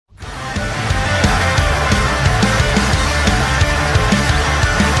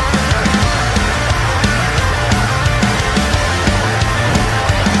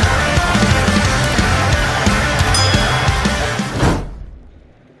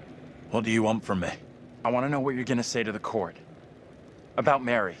What do you want from me? I want to know what you're gonna say to the court. About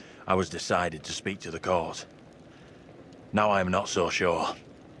Mary. I was decided to speak to the court. Now I am not so sure.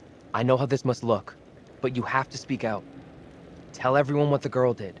 I know how this must look, but you have to speak out. Tell everyone what the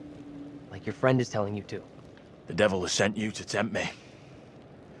girl did, like your friend is telling you to. The devil has sent you to tempt me.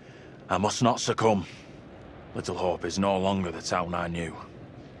 I must not succumb. Little Hope is no longer the town I knew.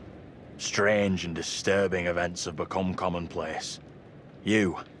 Strange and disturbing events have become commonplace.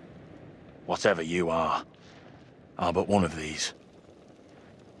 You, whatever you are but one of these.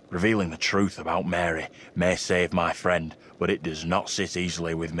 Revealing the truth about Mary may save my friend, but it does not sit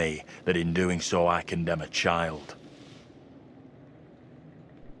easily with me that in doing so I condemn a child.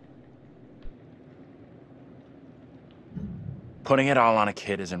 Putting it all on a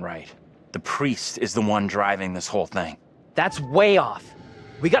kid isn't right. The priest is the one driving this whole thing. That's way off.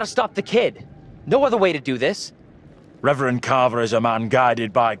 We gotta stop the kid. No other way to do this. Reverend Carver is a man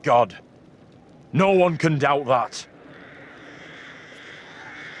guided by God. No one can doubt that.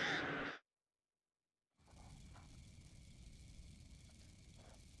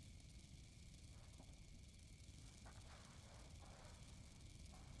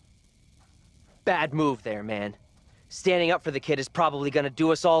 Bad move there, man. Standing up for the kid is probably gonna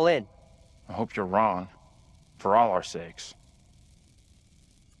do us all in. I hope you're wrong. For all our sakes.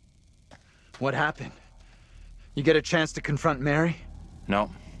 What happened? You get a chance to confront Mary?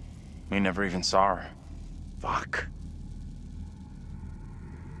 No. We never even saw her. Fuck.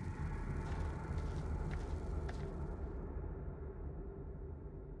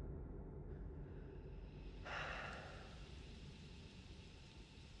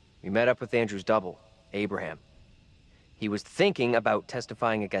 We met up with Andrew's double, Abraham. He was thinking about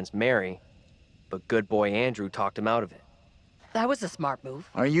testifying against Mary, but good boy Andrew talked him out of it. That was a smart move.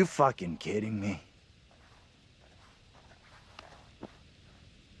 Are you fucking kidding me?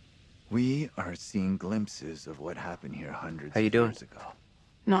 We are seeing glimpses of what happened here hundreds How you of doing? years ago.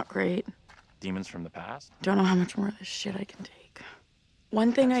 Not great. Demons from the past? Don't know how much more of this shit I can take.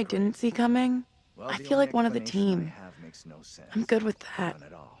 One thing I didn't see coming, I feel like one of the team. I'm good with that. None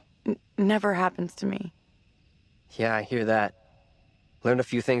at all. Never happens to me. Yeah, I hear that. Learned a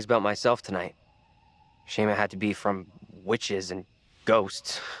few things about myself tonight. Shame it had to be from witches and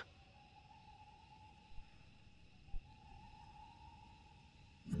ghosts.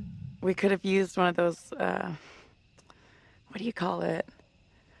 We could have used one of those, what do you call it?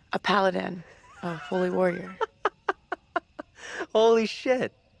 A paladin, a holy warrior. Holy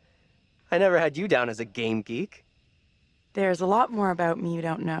shit. I never had you down as a game geek. There's a lot more about me you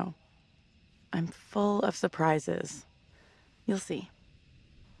don't know. I'm full of surprises. You'll see.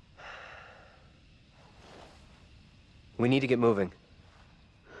 We need to get moving.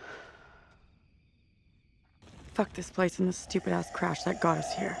 Fuck this place and the stupid-ass crash that got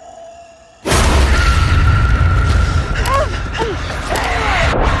us here.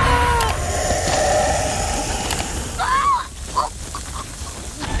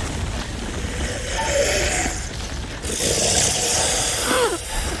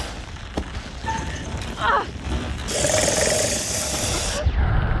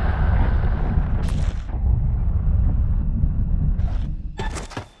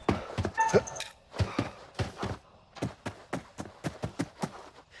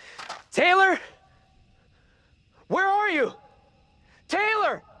 Taylor? Where are you?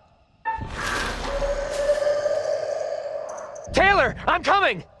 Taylor! Taylor, I'm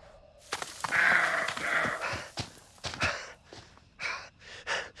coming!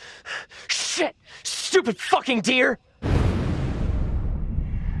 Shit! Stupid fucking deer!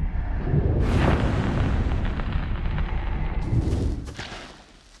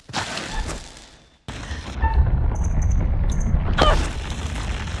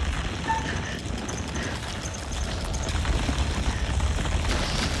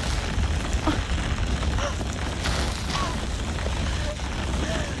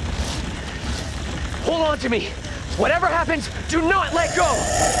 Hold on to me! Whatever happens, do not let go!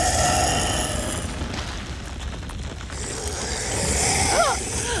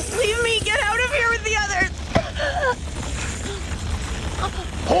 Leave me! Get out of here with the others!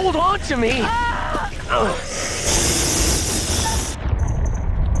 Hold on to me!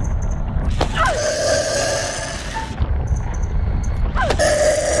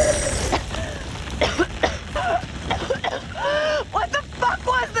 What the fuck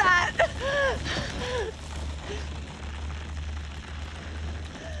was that?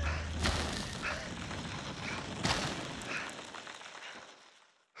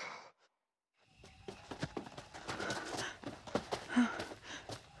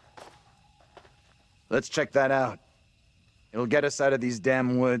 Let's check that out. It'll get us out of these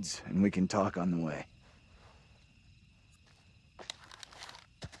damn woods, and we can talk on the way.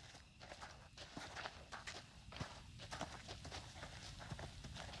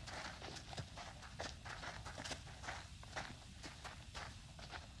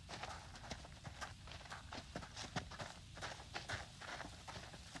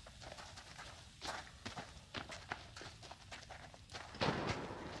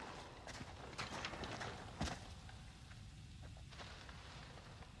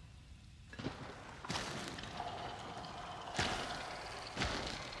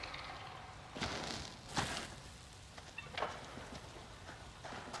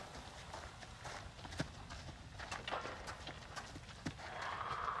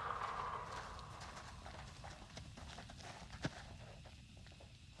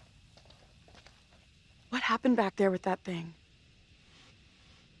 What happened back there with that thing?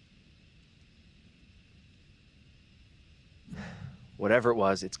 Whatever it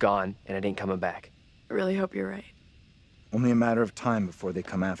was, it's gone, and it ain't coming back. I really hope you're right. Only a matter of time before they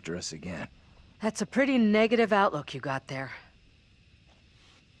come after us again. That's a pretty negative outlook you got there.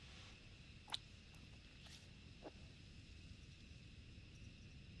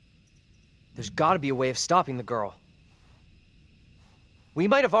 There's gotta be a way of stopping the girl. We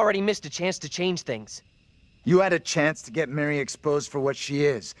might have already missed a chance to change things. You had a chance to get Mary exposed for what she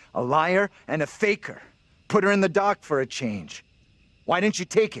is, a liar and a faker. Put her in the dock for a change. Why didn't you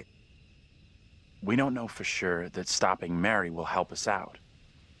take it? We don't know for sure that stopping Mary will help us out.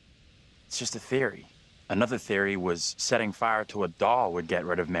 It's just a theory. Another theory was setting fire to a doll would get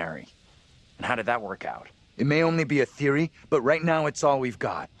rid of Mary. And how did that work out? It may only be a theory, but right now it's all we've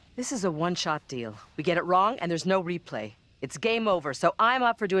got. This is a one-shot deal. We get it wrong, and there's no replay. It's game over, so I'm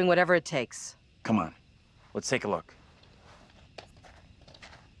up for doing whatever it takes. Come on, let's take a look.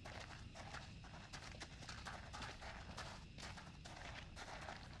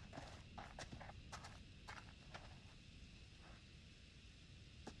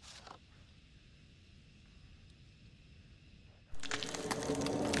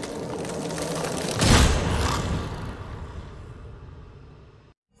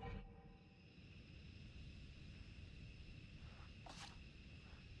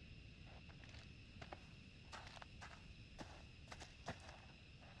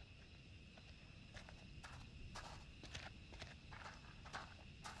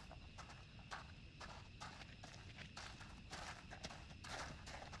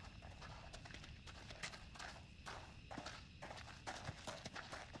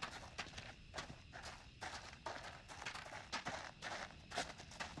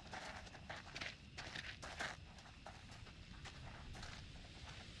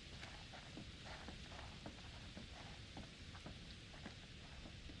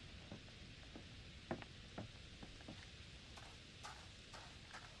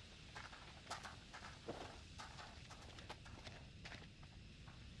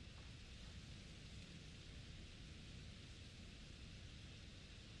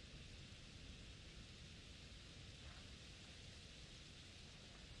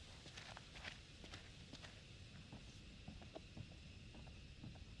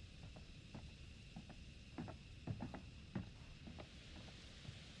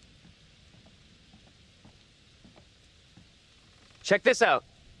 Check this out.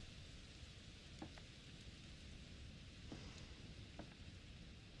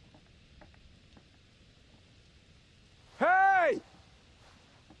 Hey!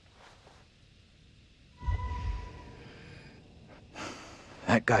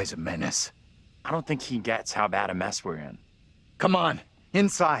 That guy's a menace. I don't think he gets how bad a mess we're in. Come on,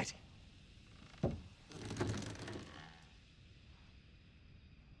 inside.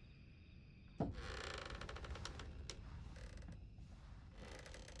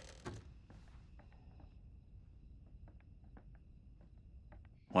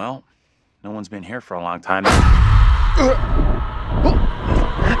 Well, no one's been here for a long time.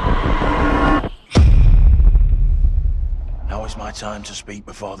 Now is my time to speak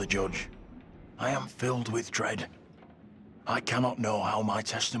before the judge. I am filled with dread. I cannot know how my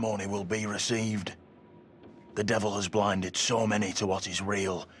testimony will be received. The devil has blinded so many to what is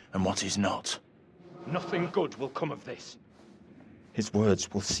real and what is not. Nothing good will come of this. His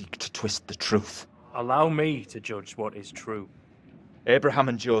words will seek to twist the truth. Allow me to judge what is true. Abraham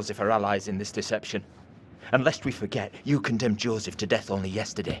and Joseph are allies in this deception. And lest we forget, you condemned Joseph to death only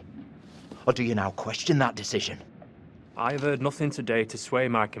yesterday. Or do you now question that decision? I have heard nothing today to sway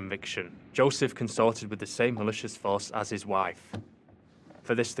my conviction. Joseph consorted with the same malicious force as his wife.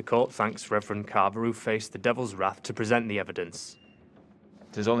 For this the court thanks Reverend Carver, who faced the devil's wrath to present the evidence.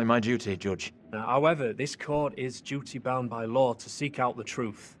 It is only my duty, Judge. Now, however, this court is duty-bound by law to seek out the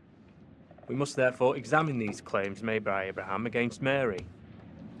truth. We must therefore examine these claims made by Abraham against Mary.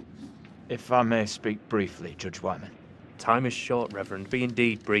 If I may speak briefly, Judge Wyman. Time is short, Reverend. Be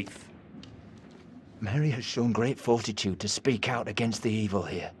indeed brief. Mary has shown great fortitude to speak out against the evil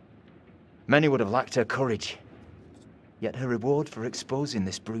here. Many would have lacked her courage. Yet her reward for exposing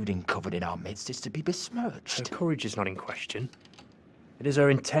this brooding coven in our midst is to be besmirched. Her courage is not in question. It is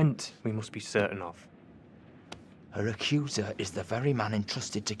her intent we must be certain of. Her accuser is the very man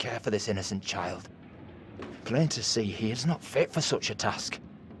entrusted to care for this innocent child. Plain to see, he is not fit for such a task.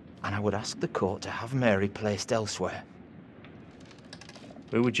 And I would ask the court to have Mary placed elsewhere.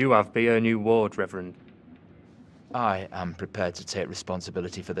 Who would you have be her new ward, Reverend? I am prepared to take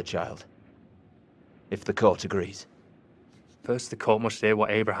responsibility for the child. If the court agrees. First, the court must hear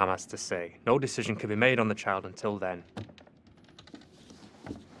what Abraham has to say. No decision can be made on the child until then.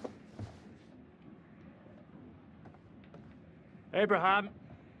 Abraham!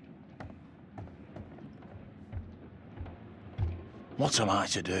 What am I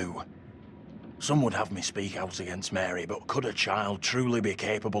to do? Some would have me speak out against Mary, but could a child truly be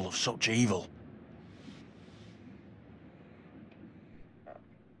capable of such evil?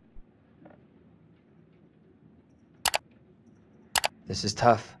 This is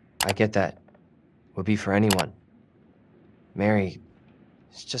tough. I get that. Would be for anyone. Mary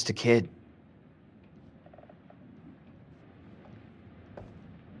is just a kid.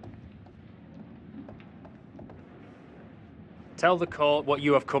 Tell the court what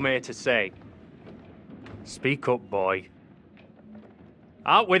you have come here to say. Speak up, boy.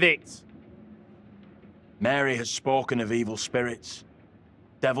 Out with it! Mary has spoken of evil spirits,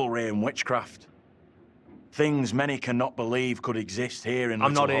 devilry and witchcraft. Things many cannot believe could exist here in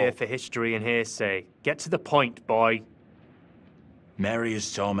I'm Little not here Hope. for history and hearsay. Get to the point, boy. Mary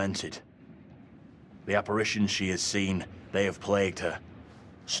is tormented. The apparitions she has seen, they have plagued her,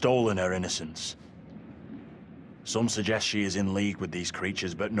 stolen her innocence. Some suggest she is in league with these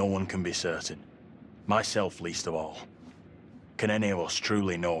creatures, but no one can be certain. Myself least of all. Can any of us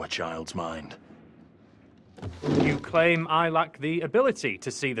truly know a child's mind? You claim I lack the ability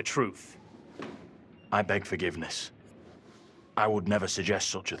to see the truth. I beg forgiveness. I would never suggest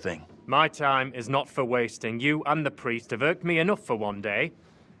such a thing. My time is not for wasting. You and the priest have irked me enough for one day.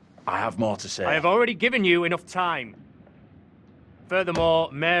 I have more to say. I have already given you enough time. Furthermore,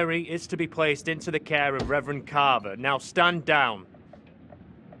 Mary is to be placed into the care of Reverend Carver. Now stand down.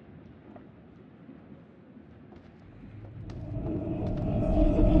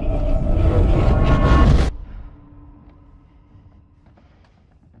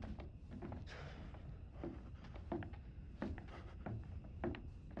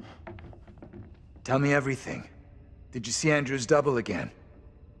 Tell me everything. Did you see Andrew's double again?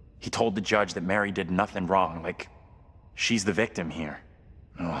 He told the judge that Mary did nothing wrong, like she's the victim here.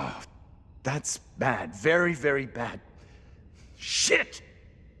 Oh, that's bad. Very, very bad. Shit!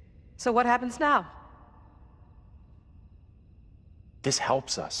 So what happens now? This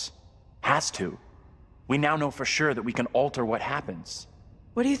helps us. Has to. We now know for sure that we can alter what happens.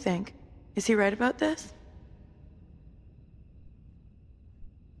 What do you think? Is he right about this?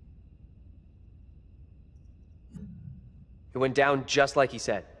 It went down just like he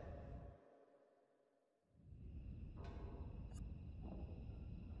said.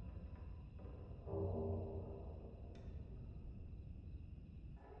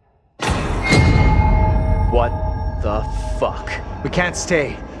 What the fuck? We can't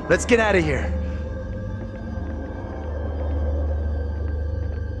stay. Let's get out of here.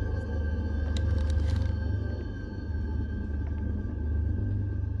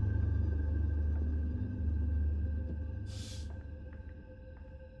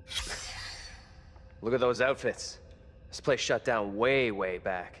 Look at those outfits. This place shut down way, way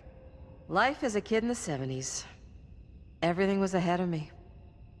back. Life as a kid in the 70s. Everything was ahead of me.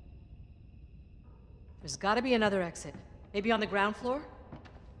 There's gotta be another exit. Maybe on the ground floor?